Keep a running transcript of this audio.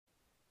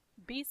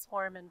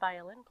Beeswarm and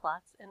Violin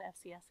Plots in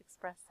FCS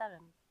Express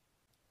 7.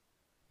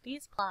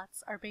 These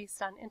plots are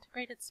based on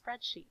integrated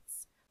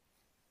spreadsheets.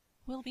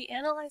 We'll be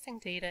analyzing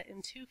data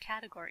in two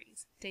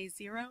categories, Day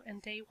 0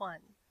 and Day 1,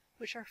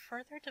 which are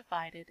further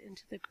divided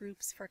into the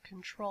groups for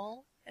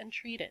control and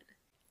treated.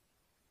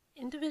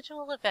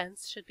 Individual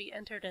events should be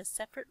entered as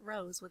separate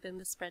rows within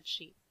the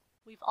spreadsheet.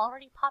 We've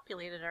already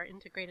populated our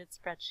integrated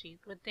spreadsheet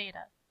with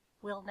data.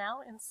 We'll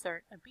now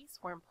insert a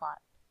Beeswarm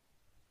plot.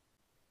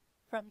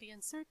 From the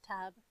Insert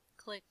tab,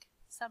 click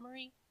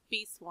Summary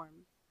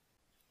Beeswarm.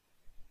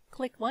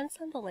 Click once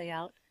on the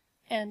layout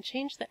and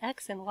change the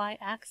X and Y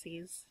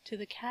axes to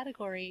the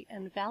category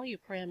and value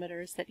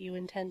parameters that you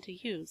intend to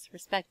use,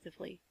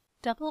 respectively.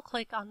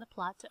 Double-click on the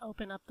plot to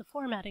open up the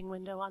formatting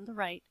window on the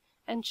right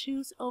and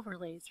choose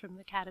Overlays from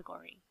the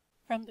category.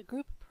 From the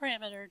Group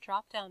Parameter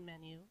drop-down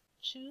menu,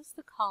 choose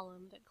the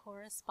column that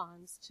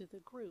corresponds to the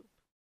group.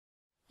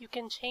 You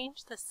can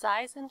change the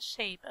size and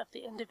shape of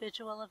the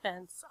individual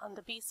events on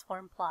the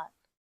Beeswarm plot.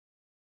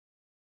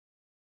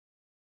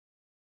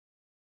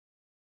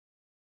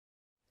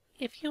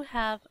 If you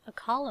have a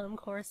column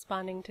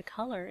corresponding to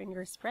color in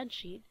your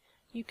spreadsheet,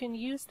 you can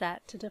use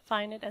that to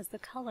define it as the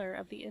color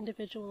of the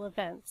individual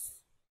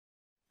events.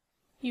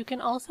 You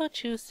can also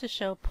choose to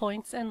show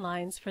points and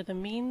lines for the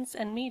means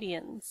and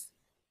medians.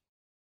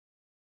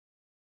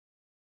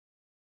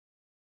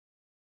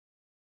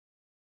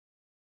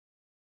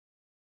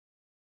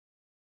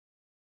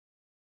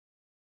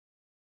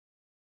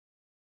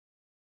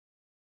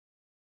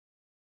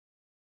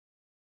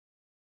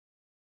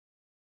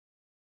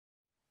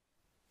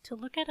 To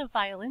look at a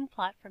violin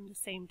plot from the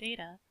same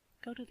data,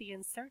 go to the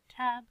Insert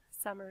tab,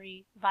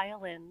 Summary,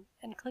 Violin,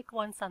 and click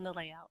once on the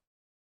layout.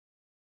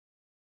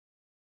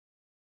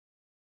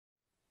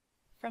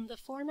 From the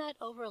Format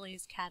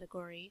Overlays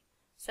category,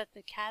 set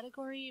the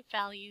Category,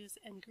 Values,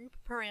 and Group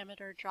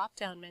Parameter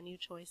drop-down menu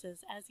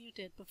choices as you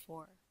did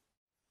before.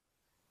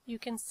 You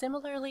can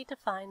similarly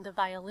define the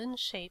violin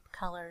shape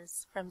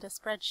colors from the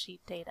spreadsheet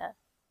data.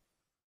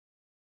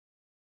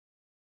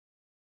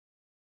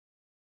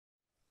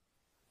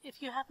 If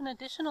you have an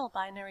additional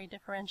binary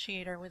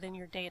differentiator within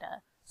your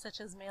data, such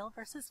as male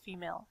versus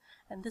female,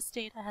 and this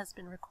data has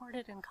been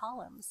recorded in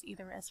columns,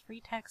 either as free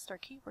text or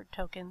keyword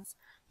tokens,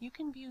 you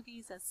can view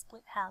these as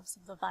split halves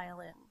of the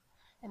violin.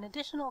 An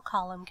additional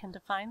column can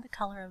define the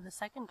color of the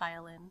second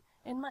violin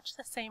in much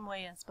the same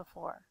way as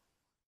before.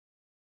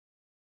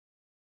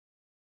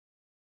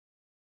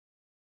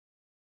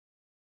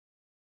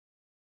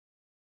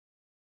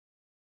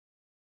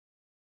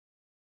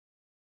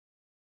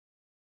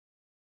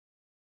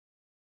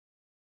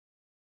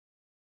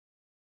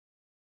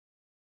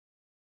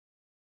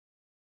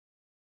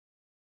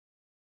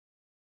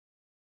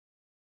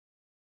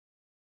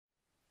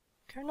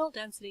 Kernel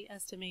density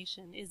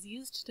estimation is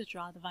used to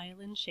draw the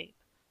violin shape.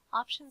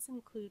 Options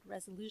include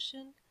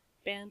resolution,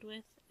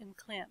 bandwidth, and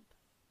clamp.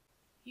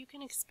 You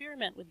can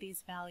experiment with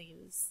these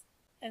values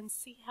and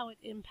see how it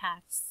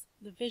impacts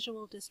the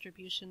visual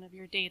distribution of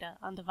your data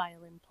on the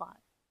violin plot.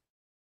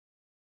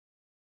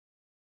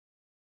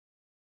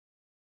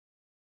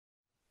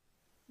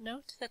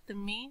 Note that the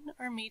mean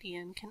or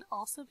median can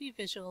also be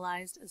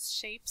visualized as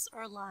shapes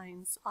or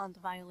lines on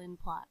the violin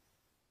plot.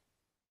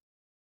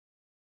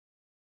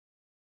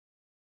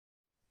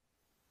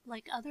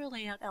 Like other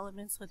layout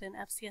elements within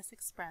FCS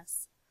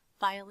Express,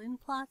 violin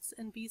plots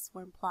and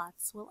Beeswarm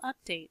plots will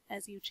update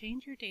as you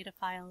change your data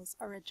files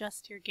or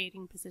adjust your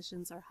gating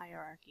positions or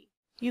hierarchy.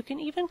 You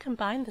can even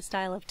combine the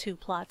style of two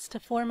plots to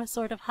form a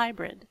sort of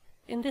hybrid.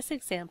 In this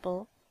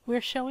example,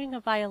 we're showing a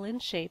violin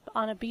shape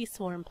on a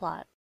Beeswarm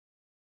plot.